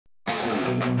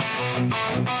In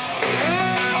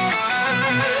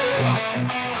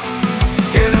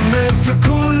a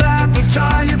mythical land with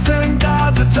giants and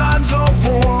gods, at times of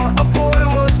war, a boy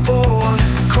was born,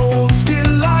 cold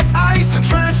skin like ice and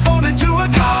transformed into a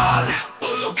god.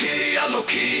 Oh Loki, oh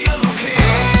Loki, oh Loki.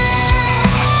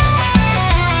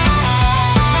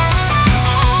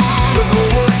 The boy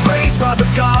was raised by the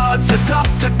gods,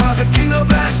 adopted by the king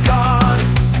of Asgard,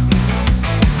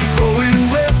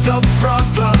 growing with a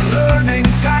brother, learning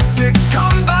tactics,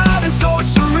 combat and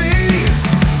sorcery.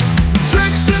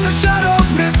 Tricks in the shadows,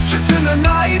 mischief in the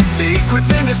night,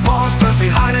 secrets in his palms, burns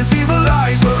behind his evil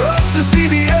eyes. We're up to see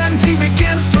the end, he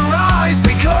begins to rise,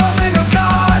 becoming a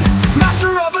god,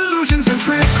 master of illusions and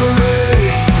trickery.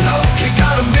 Loki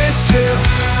got a mischief.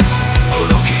 Oh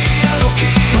Loki, oh Loki,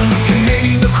 oh Loki.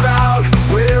 Leading the crowd,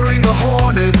 wearing a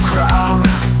horned crown.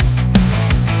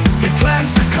 He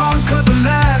plans to conquer the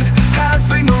land,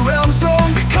 having the realm's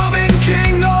throne, becoming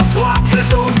king of what's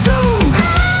his own doom.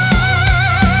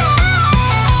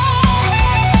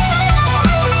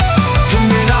 He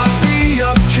may not be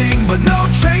a king, but no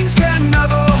chains can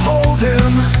ever hold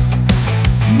him.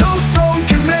 No throne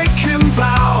can make him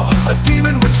bow, a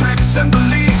demon with tricks and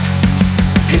beliefs.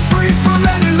 He's free from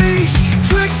any leash.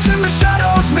 Tricks in the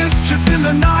shadows, mischief in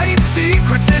the night,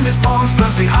 secrets in his palms,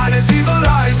 burns behind his evil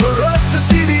eyes.